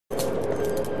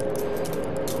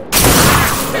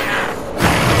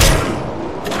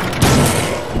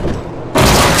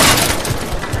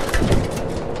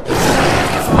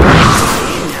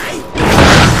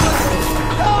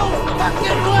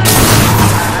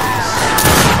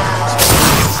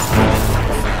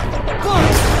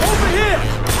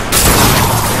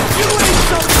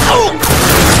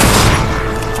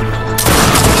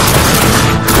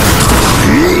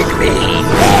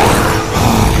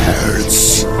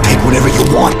whatever you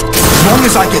want, as long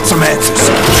as I get some answers.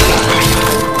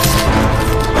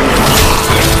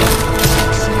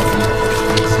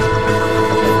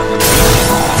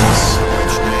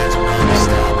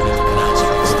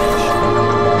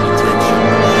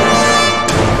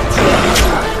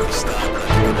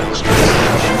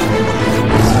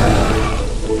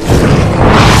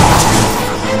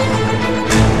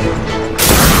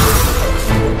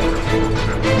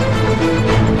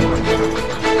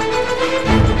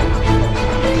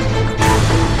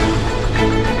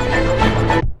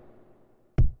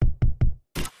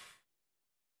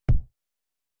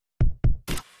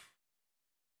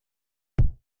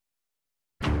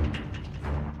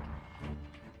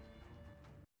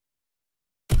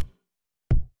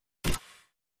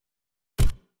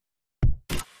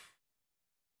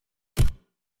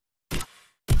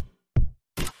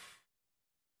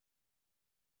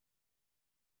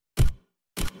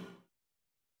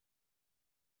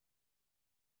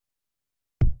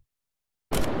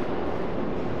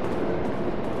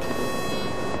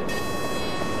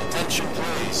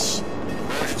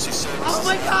 Oh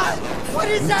my God! What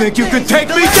is that? You think you can take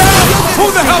me down?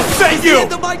 Who the hell sent you?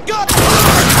 Oh my God!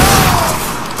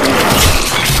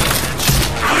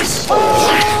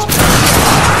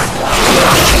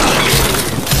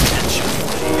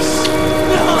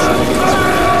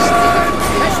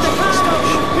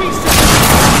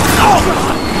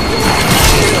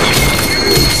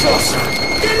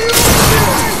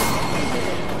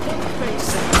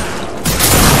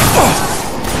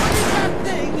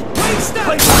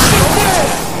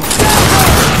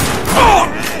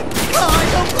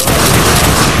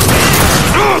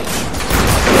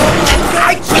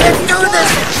 I can't do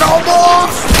this no more!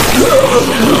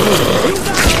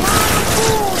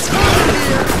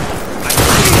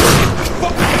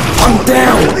 I'm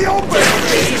down!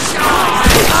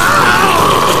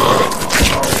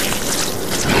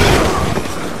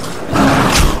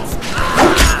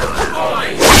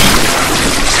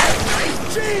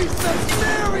 Jesus,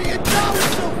 Mary, and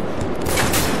Joseph!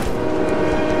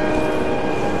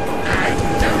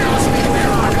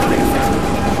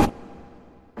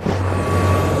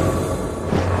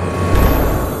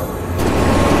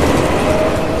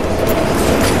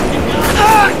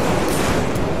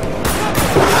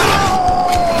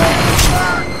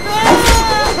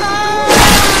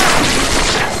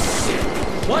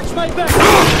 Watch my back!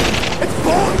 It's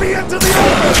pulling me into the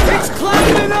open! It's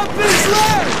climbing up his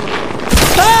leg!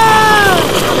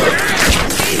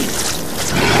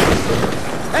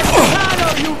 Estacado,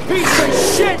 you piece of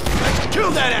shit! Let's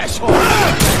kill that asshole!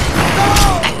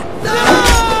 No!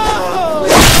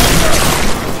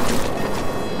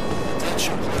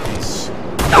 Attention, please.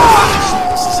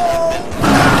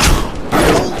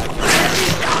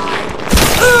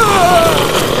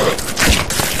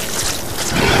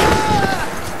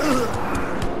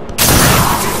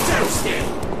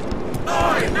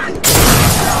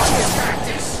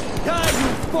 God, you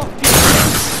fucking...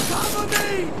 Cover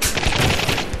me!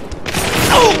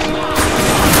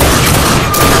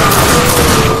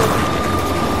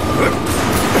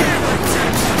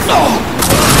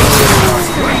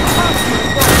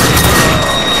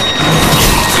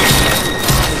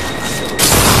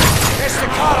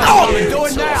 Estacado, you do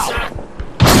it now!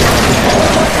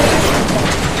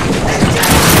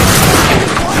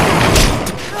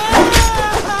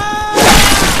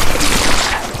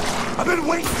 I've been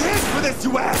waiting years for this,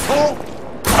 you asshole!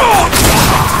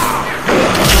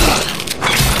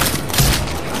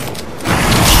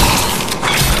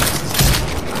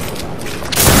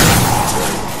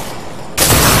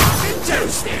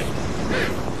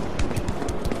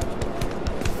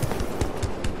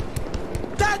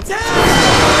 That's it!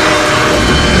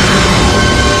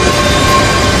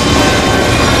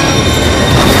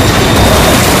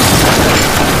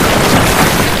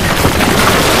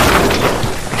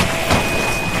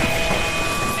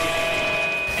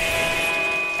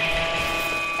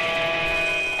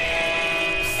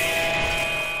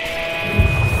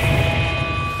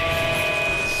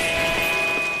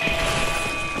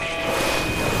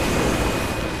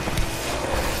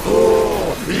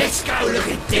 Let's go look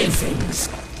at them things.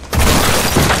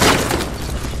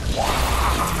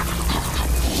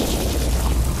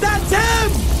 That's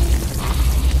him!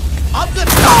 I'm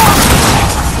gonna...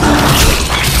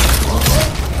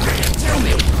 Tell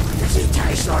me, does he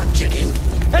taste like chicken?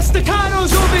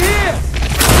 Estacado's over here!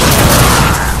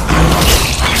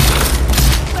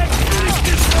 Let's finish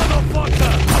this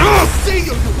motherfucker! See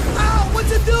you! Ow,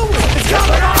 what's it doing? It's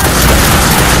coming on!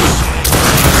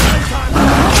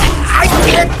 I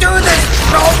can't do this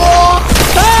no more!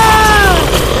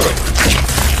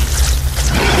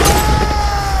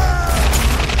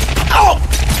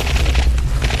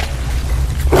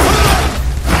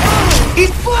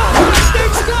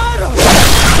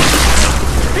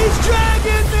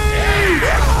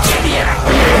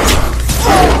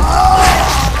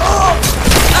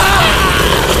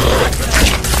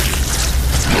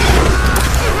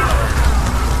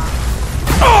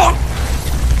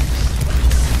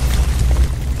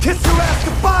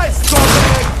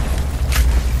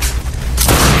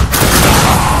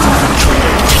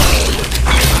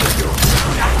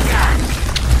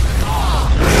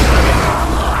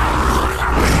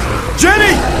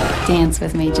 Dance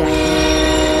with me, Jackie.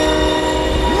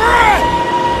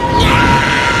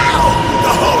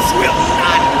 The host will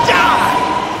not die!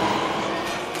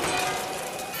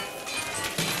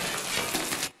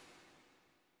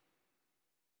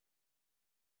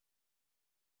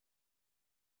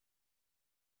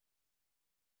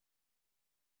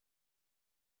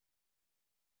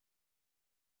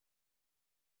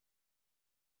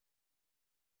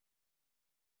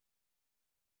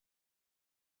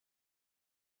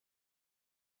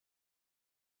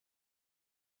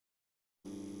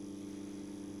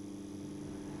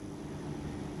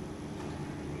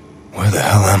 Where the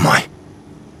hell am I?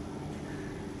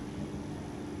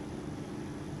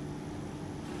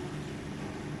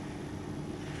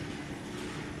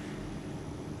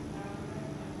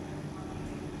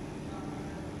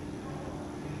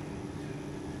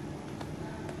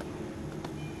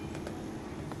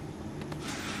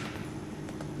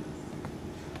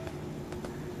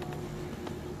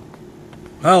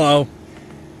 Hello.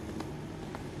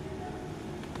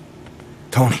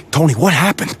 Tony, what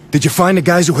happened? Did you find the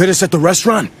guys who hit us at the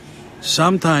restaurant?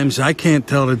 Sometimes I can't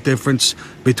tell the difference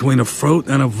between a fruit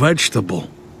and a vegetable.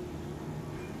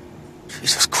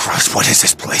 Jesus Christ, what is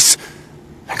this place?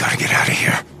 I gotta get out of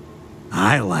here.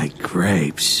 I like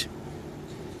grapes.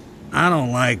 I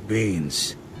don't like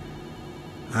beans.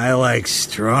 I like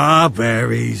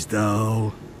strawberries,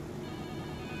 though.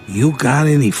 You got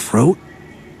any fruit?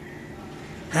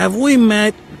 Have we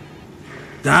met?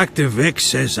 Dr. Vic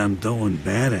says I'm doing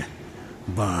better,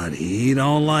 but he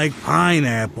don't like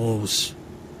pineapples.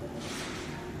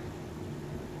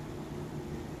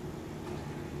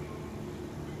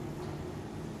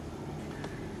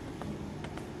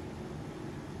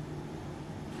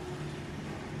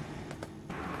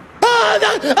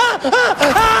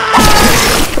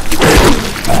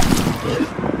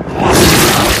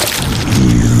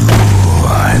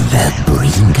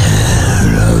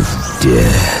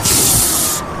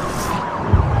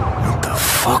 What the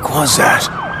fuck was that?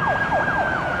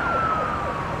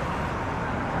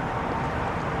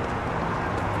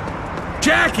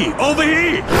 Jackie, over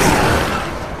here!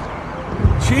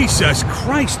 Jesus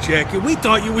Christ, Jackie, we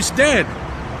thought you was dead.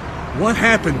 What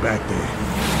happened back there?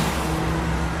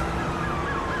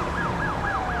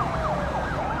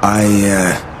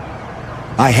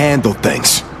 I handle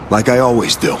things, like I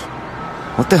always do.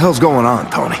 What the hell's going on,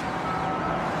 Tony?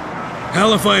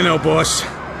 Hell if I know, boss.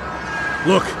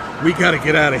 Look, we gotta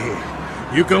get out of here.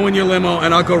 You go in your limo,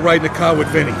 and I'll go ride in the car with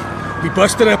Vinny. He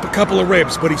busted up a couple of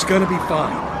ribs, but he's gonna be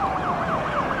fine.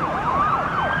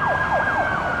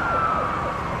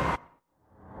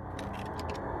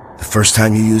 The first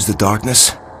time you use the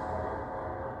darkness,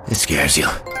 it scares you.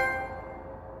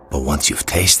 But once you've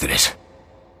tasted it,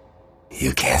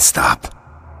 you can't stop.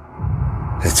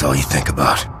 That's all you think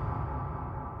about.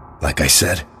 Like I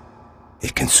said,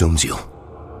 it consumes you.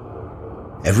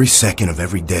 Every second of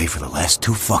every day for the last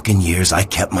 2 fucking years, I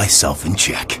kept myself in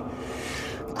check.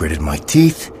 Gritted my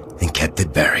teeth and kept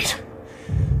it buried.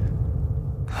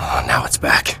 Oh, now it's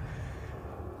back.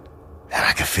 And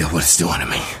I can feel what it's doing to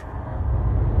me.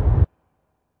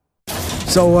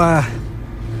 So, I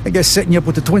guess setting you up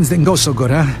with the twins didn't go so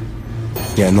good, huh?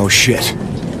 Yeah, no shit.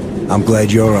 I'm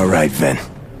glad you're alright, Vin.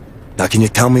 Now can you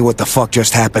tell me what the fuck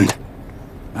just happened?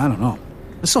 I don't know.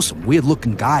 I saw some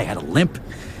weird-looking guy, had a limp.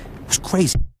 It was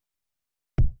crazy.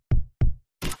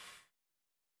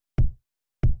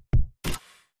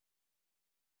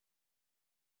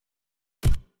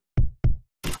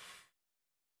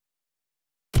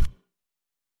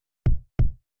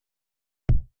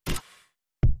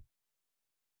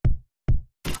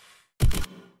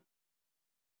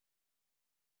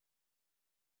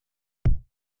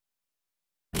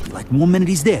 Like, one minute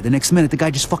he's there, the next minute the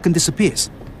guy just fucking disappears.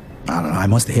 I don't know, I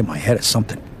must have hit my head or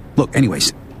something. Look,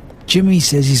 anyways, Jimmy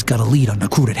says he's got a lead on the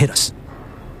crew that hit us.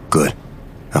 Good.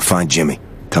 I'll find Jimmy.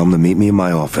 Tell him to meet me in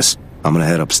my office. I'm gonna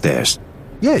head upstairs.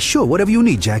 Yeah, sure, whatever you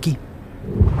need, Jackie.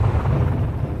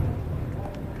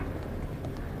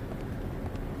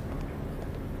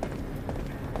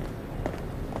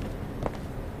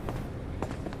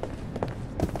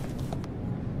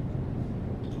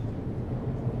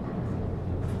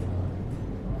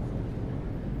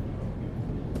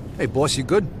 Hey, boss, you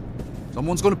good?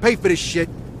 Someone's gonna pay for this shit.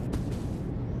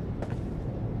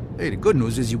 Hey, the good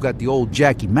news is you got the old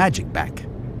Jackie magic back.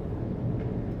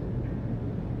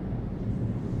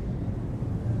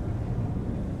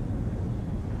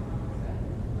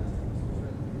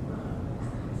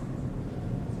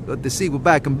 Good to see we're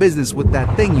back in business with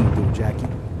that thing you do, Jackie.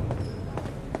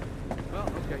 Well,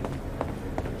 okay.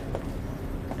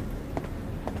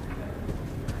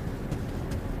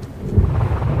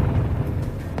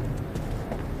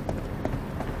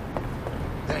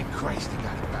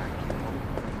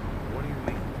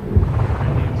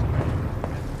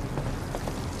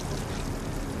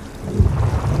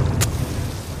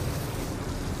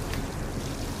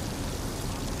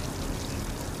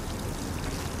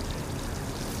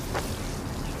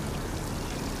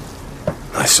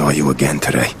 saw you again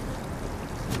today.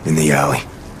 In the alley.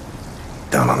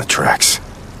 Down on the tracks.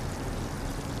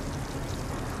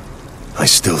 I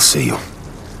still see you.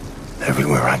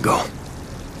 Everywhere I go.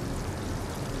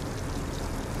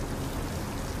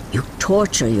 You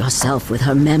torture yourself with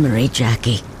her memory,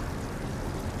 Jackie.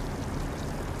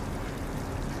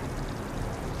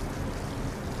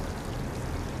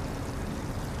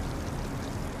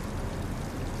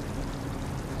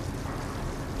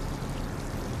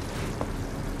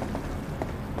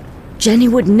 Jenny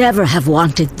would never have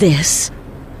wanted this.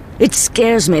 It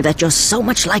scares me that you're so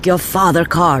much like your father,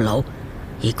 Carlo.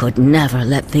 He could never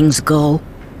let things go.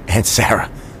 Aunt Sarah,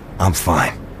 I'm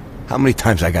fine. How many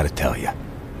times I gotta tell you?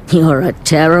 You're a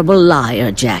terrible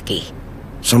liar, Jackie.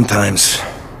 Sometimes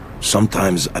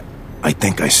I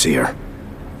think I see her.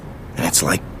 And it's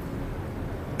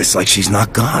like she's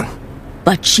not gone.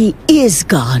 But she is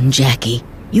gone, Jackie.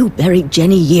 You buried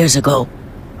Jenny years ago.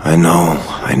 I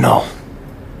know.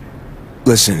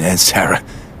 Listen, Aunt Sarah,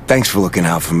 thanks for looking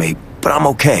out for me, but I'm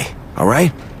okay,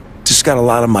 alright? Just got a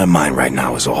lot on my mind right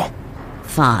now is all.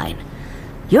 Fine.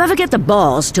 You ever get the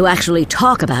balls to actually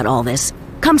talk about all this,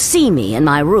 come see me in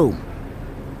my room.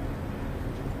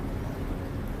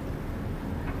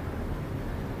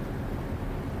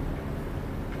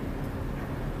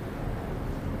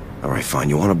 Alright, fine,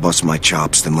 you wanna bust my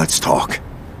chops, then let's talk.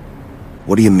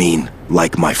 What do you mean,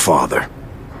 like my father?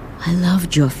 I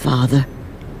loved your father.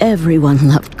 Everyone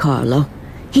loved Carlo.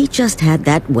 He just had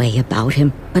that way about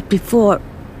him. But before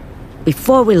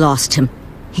we lost him,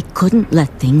 he couldn't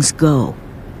let things go.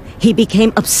 He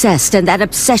became obsessed, and that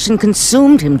obsession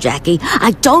consumed him, Jackie.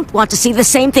 I don't want to see the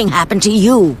same thing happen to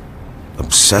you.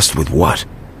 Obsessed with what?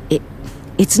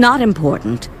 It's not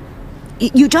important.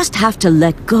 You just have to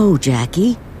let go,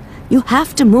 Jackie. You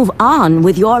have to move on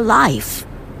with your life.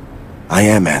 I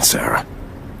am, Aunt Sarah.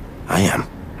 I am.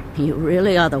 You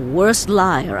really are the worst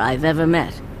liar I've ever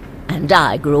met. And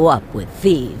I grew up with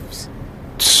thieves.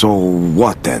 So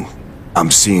what then?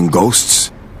 I'm seeing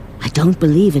ghosts? I don't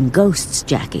believe in ghosts,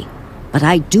 Jackie. But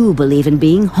I do believe in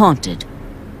being haunted.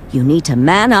 You need to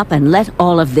man up and let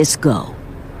all of this go.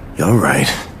 You're right.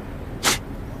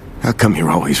 How come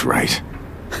you're always right?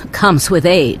 Comes with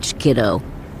age, kiddo.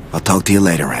 I'll talk to you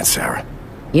later, Aunt Sarah.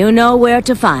 You know where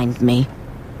to find me.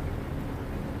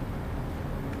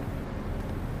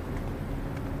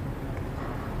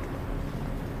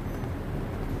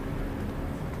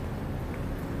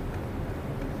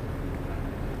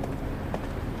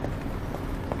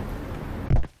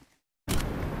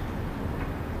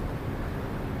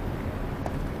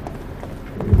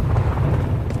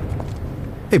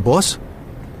 Hey, boss.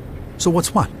 So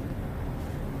what's what?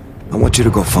 I want you to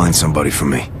go find somebody for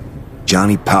me.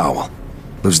 Johnny Powell.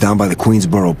 Lives down by the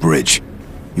Queensboro Bridge.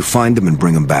 You find him and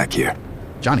bring him back here.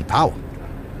 Johnny Powell?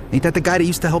 Ain't that the guy that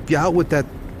used to help you out with that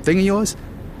thing of yours?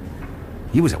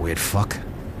 He was a weird fuck.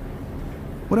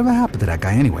 Whatever happened to that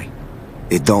guy anyway?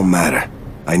 It don't matter.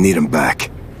 I need him back.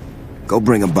 Go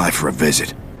bring him by for a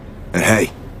visit. And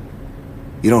hey,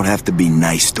 you don't have to be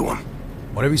nice to him.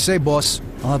 Whatever you say, boss.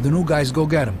 I'll have the new guys go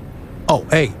get him. Oh,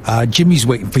 hey, Jimmy's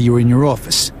waiting for you in your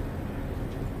office.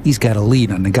 He's got a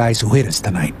lead on the guys who hit us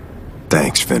tonight.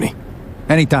 Thanks, Vinny.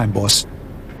 Anytime, boss.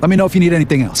 Let me know if you need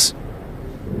anything else.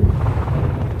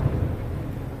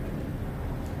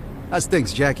 How's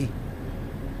things, Jackie?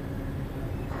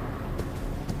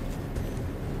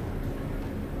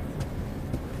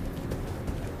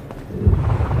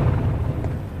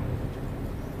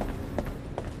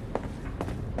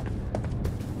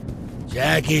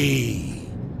 Jackie,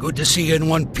 good to see you in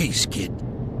one piece, kid.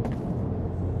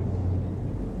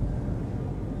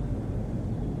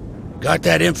 Got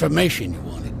that information you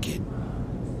wanted, kid?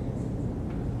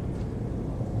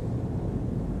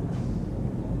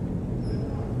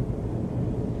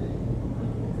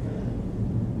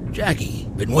 Jackie,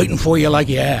 been waiting for you like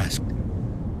you asked.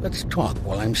 Let's talk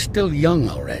while I'm still young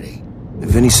already.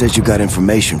 Vinny says you got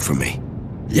information for me.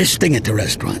 This thing at the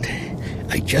restaurant.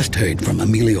 I just heard from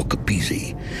Emilio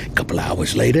Capizzi. A couple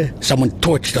hours later, someone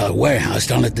torched our warehouse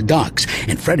down at the docks,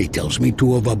 and Freddy tells me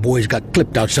 2 of our boys got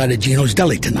clipped outside of Gino's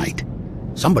Deli tonight.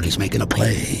 Somebody's making a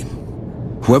play.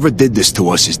 Whoever did this to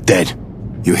us is dead.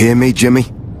 You hear me, Jimmy?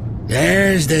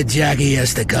 There's the Jackie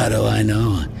Estacado I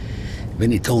know.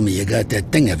 Vinny told me you got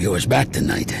that thing of yours back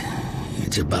tonight.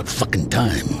 It's about fucking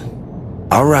time.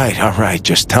 All right.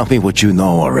 Just tell me what you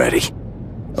know already.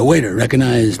 A waiter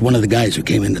recognized one of the guys who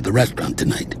came into the restaurant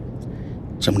tonight.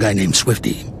 Some guy named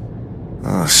Swifty.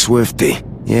 Oh, Swifty.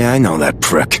 Yeah, I know that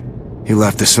prick. He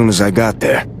left as soon as I got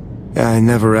there. Yeah, I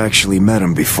never actually met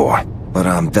him before, but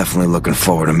I'm definitely looking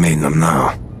forward to meeting him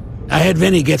now. I had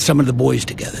Vinny get some of the boys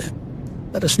together.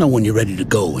 Let us know when you're ready to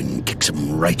go and kick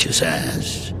some righteous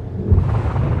ass.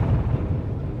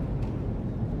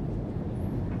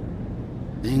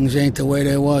 Things ain't the way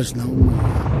they was no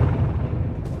more.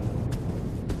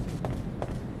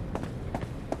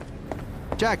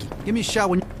 Jackie, give me a shot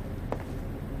when...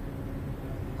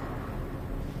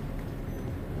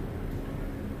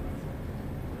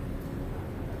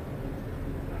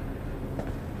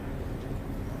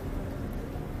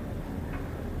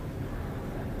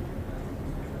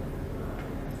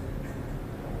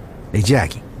 Hey,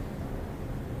 Jackie.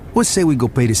 What say we go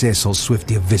pay this asshole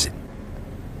Swifty a visit?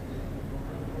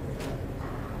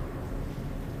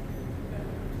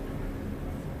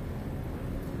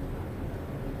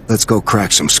 Let's go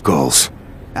crack some skulls.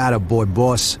 Attaboy,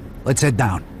 boss. Let's head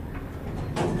down.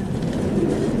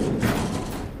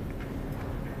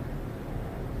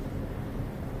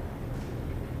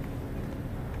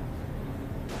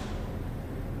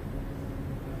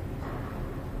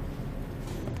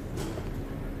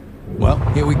 Well,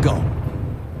 here we go.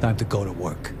 Time to go to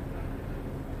work.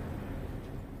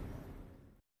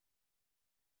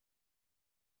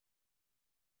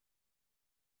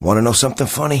 Wanna know something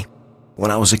funny? When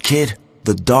I was a kid,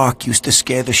 the dark used to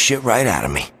scare the shit right out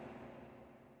of me.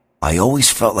 I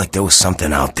always felt like there was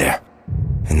something out there,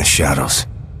 in the shadows,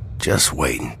 just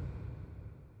waiting.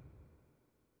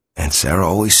 And Sarah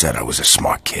always said I was a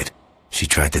smart kid. She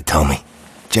tried to tell me,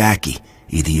 Jackie,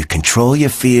 either you control your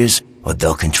fears or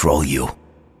they'll control you.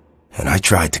 And I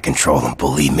tried to control them,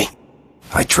 believe me.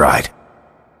 I tried.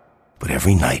 But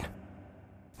every night,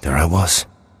 there I was,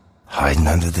 hiding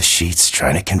under the sheets,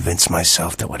 trying to convince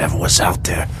myself that whatever was out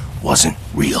there wasn't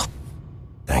real.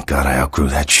 Thank God I outgrew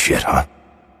that shit, huh?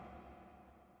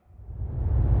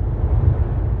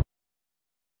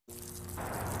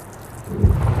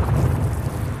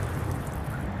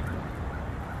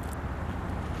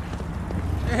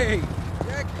 Hey,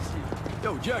 Jackie.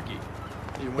 Yo, Jackie.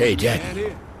 Hey,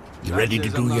 Jackie. You ready to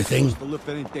do your thing? To lift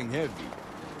anything heavy.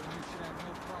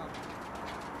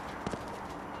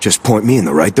 Just point me in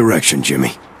the right direction,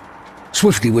 Jimmy.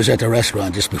 Swifty was at the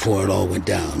restaurant just before it all went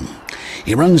down.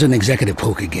 He runs an executive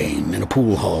poker game in a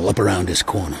pool hall up around this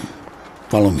corner.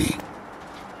 Follow me.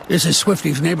 This is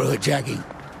Swifty's neighborhood, Jackie.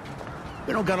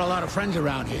 We don't got a lot of friends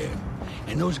around here.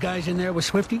 And those guys in there with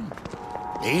Swifty,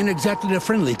 they ain't exactly the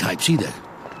friendly types either.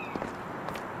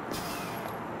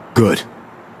 Good.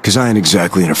 'Cause I ain't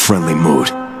exactly in a friendly mood.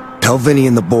 Tell Vinny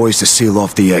and the boys to seal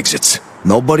off the exits.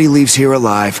 Nobody leaves here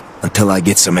alive until I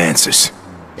get some answers.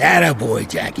 Attaboy,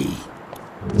 Jackie.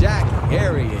 Jackie,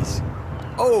 here he is.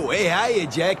 Oh, hey, hiya,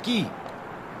 Jackie.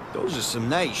 Those are some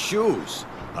nice shoes.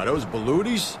 Are those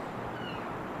Belutis?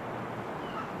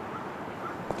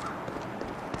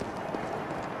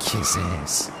 Kiss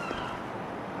ass.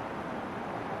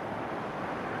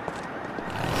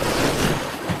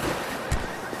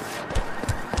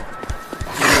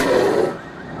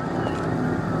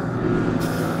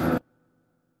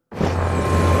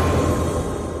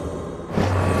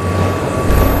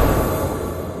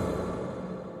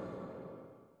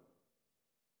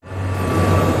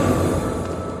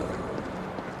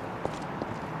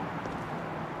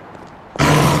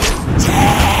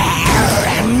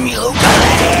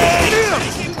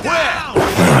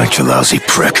 You lousy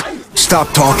prick. Stop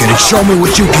talking and show me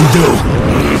what you can do.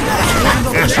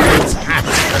 What you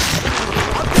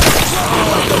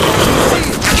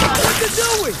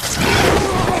doing?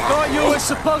 Thought you were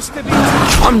supposed to be.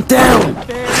 I'm down.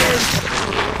 There it is.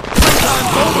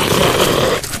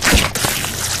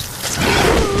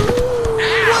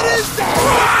 What is that?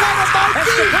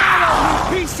 Escapado,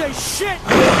 you piece of shit!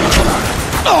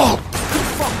 Oh! You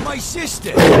fucked my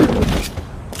sister!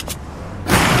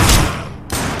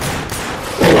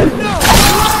 No!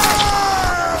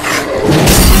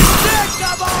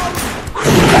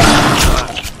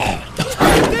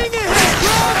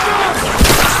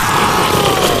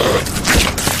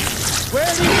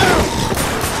 Where'd he go?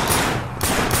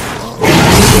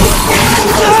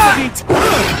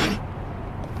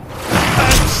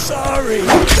 I'm sorry.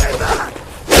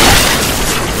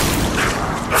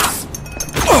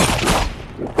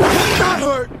 That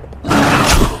hurt.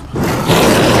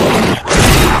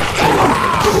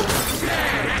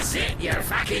 That's it, you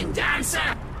fucking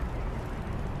dancer!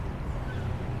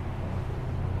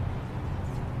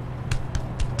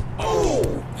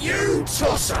 Oh, you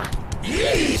tosser!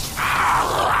 Yeesh!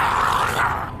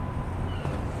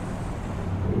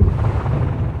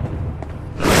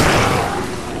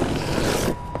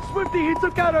 Swifty, he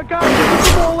took out our guy. Took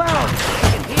them all out.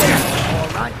 All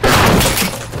right.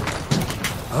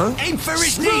 Huh? Aim for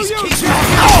his knees, you, keep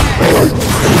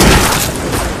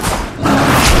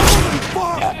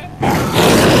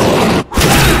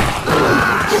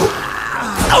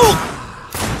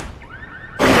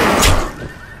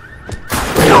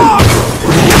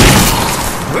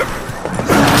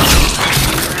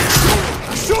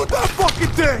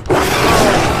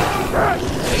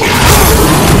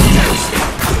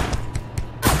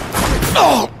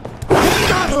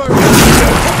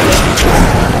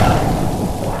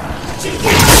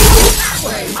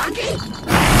monkey?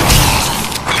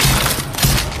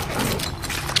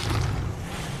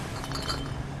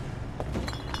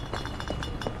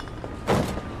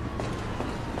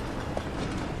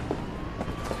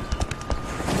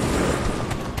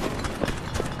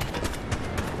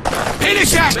 Pin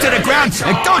his ass to the ground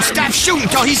and don't stop shooting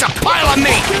till he's a pile of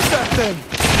meat!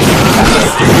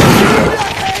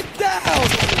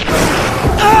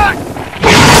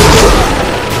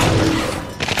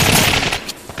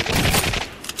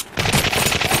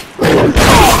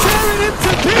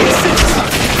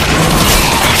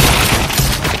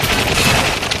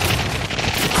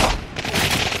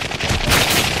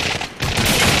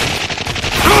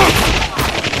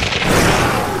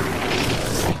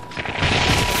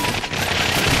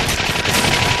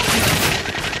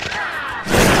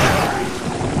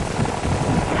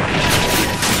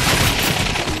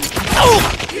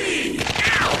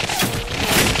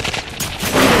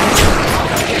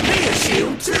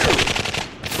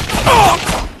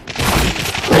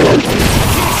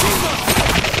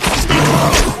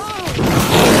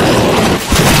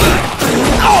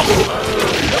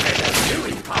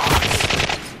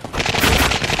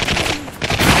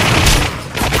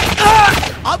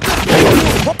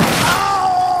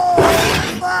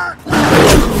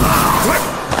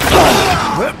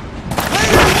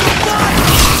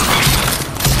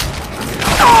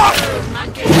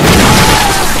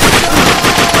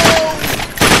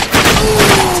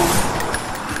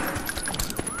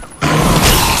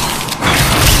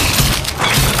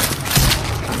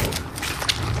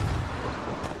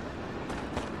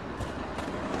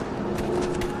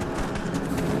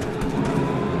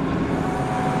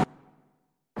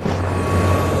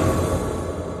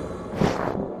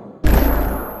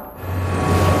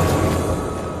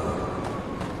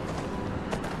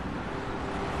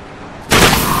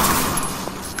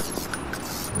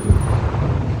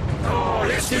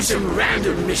 Do some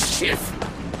random mischief.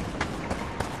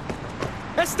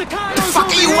 That's the car. What the fuck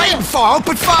are you waiting for?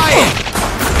 Open fire!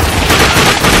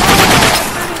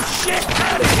 Shit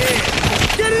out of here!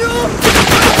 Get it off!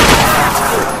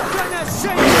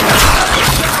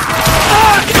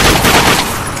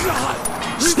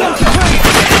 Stop!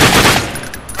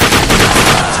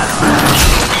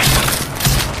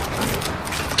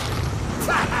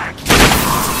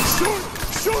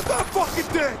 Shoot that fucking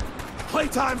thing!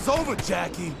 Playtime's over,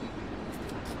 Jackie.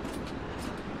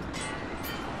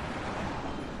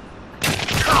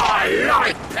 I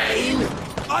like pain.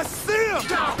 I see him!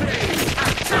 Stop it!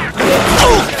 Attack!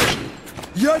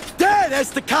 You're dead,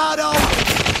 Estacado!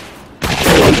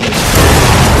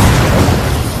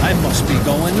 I must be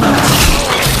going nuts.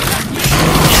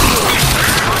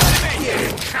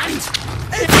 You cunt!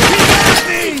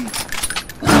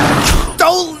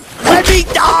 Don't let me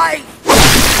die!